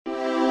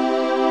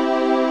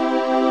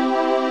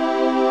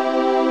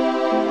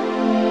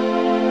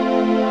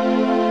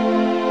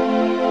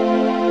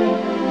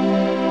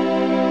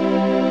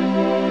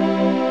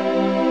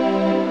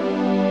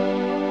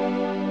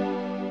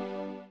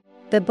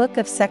The book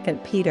of 2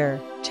 Peter,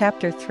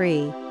 chapter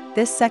 3,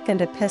 this second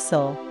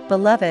epistle,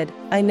 beloved,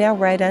 I now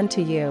write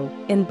unto you,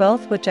 in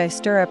both which I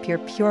stir up your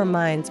pure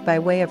minds by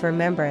way of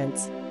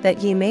remembrance,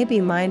 that ye may be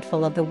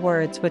mindful of the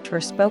words which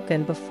were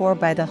spoken before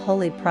by the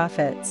holy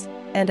prophets,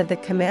 and of the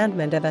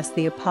commandment of us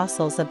the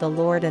apostles of the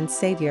Lord and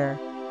Saviour,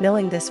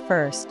 knowing this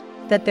first,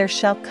 that there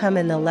shall come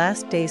in the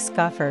last days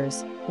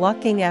scoffers,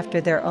 walking after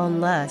their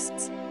own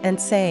lusts, and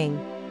saying,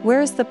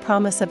 Where is the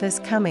promise of his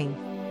coming?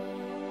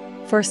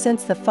 For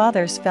since the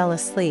fathers fell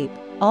asleep,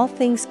 all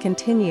things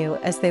continue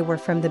as they were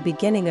from the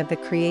beginning of the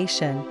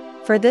creation.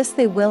 For this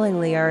they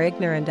willingly are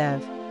ignorant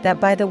of, that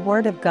by the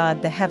word of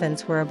God the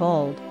heavens were of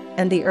old,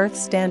 and the earth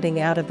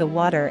standing out of the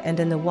water and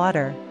in the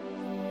water,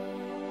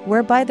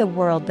 whereby the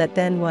world that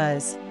then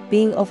was,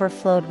 being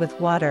overflowed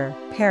with water,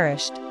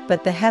 perished,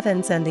 but the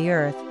heavens and the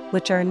earth,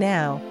 which are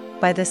now,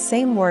 by the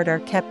same word are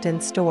kept in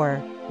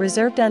store,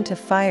 reserved unto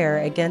fire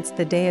against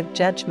the day of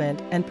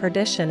judgment and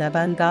perdition of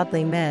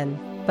ungodly men.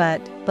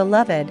 But,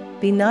 beloved,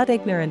 be not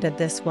ignorant of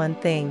this one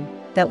thing,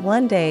 that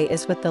one day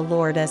is with the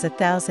Lord as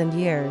 1,000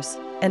 years,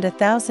 and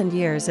 1,000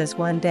 years as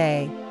one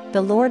day.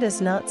 The Lord is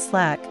not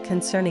slack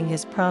concerning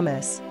his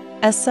promise,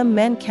 as some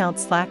men count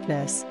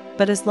slackness,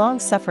 but is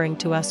longsuffering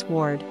to us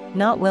ward,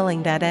 not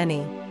willing that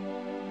any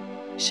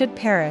should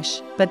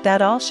perish, but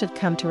that all should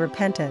come to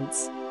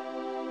repentance.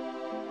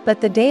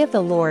 But the day of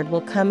the Lord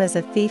will come as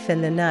a thief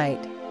in the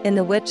night, in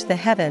the which the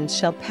heavens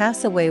shall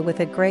pass away with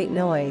a great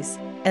noise,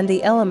 and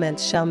the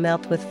elements shall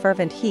melt with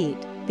fervent heat,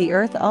 the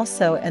earth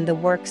also and the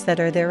works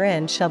that are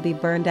therein shall be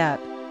burned up.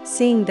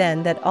 Seeing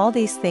then that all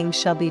these things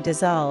shall be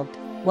dissolved,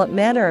 what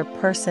manner of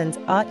persons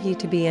ought ye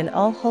to be in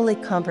all holy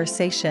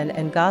conversation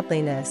and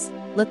godliness,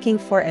 looking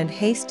for and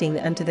hasting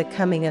unto the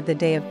coming of the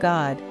day of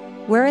God,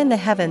 wherein the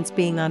heavens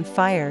being on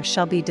fire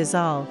shall be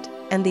dissolved,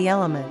 and the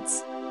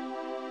elements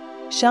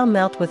shall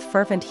melt with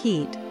fervent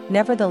heat?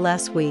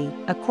 Nevertheless we,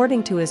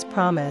 according to his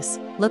promise,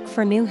 look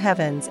for new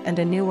heavens and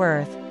a new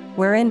earth,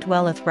 wherein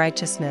dwelleth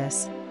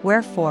righteousness.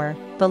 Wherefore,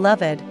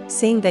 beloved,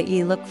 seeing that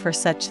ye look for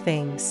such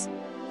things,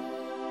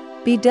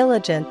 be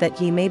diligent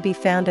that ye may be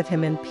found of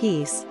him in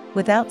peace,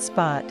 without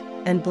spot,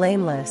 and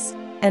blameless,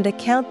 and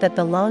account that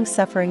the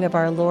long-suffering of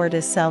our Lord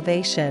is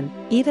salvation,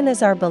 even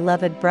as our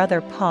beloved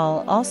brother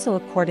Paul also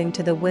according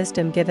to the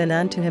wisdom given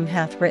unto him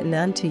hath written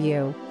unto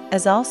you,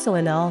 as also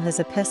in all his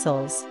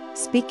epistles,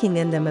 speaking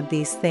in them of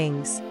these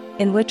things,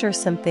 in which are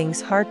some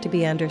things hard to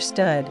be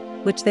understood,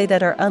 which they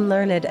that are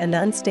unlearned and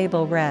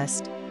unstable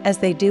wrest, as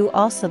they do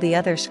also the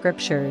other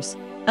scriptures,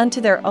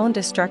 unto their own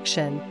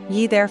destruction.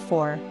 Ye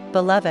therefore,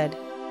 beloved,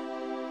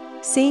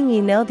 seeing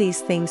ye know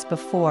these things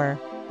before,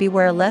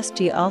 beware lest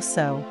ye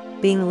also,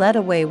 being led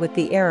away with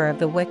the error of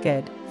the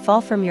wicked,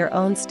 fall from your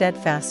own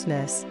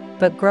steadfastness,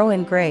 but grow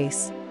in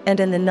grace, and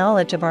in the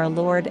knowledge of our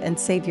Lord and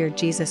Saviour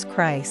Jesus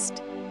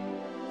Christ.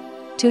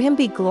 To him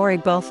be glory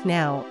both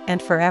now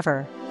and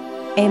forever.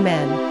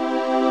 Amen.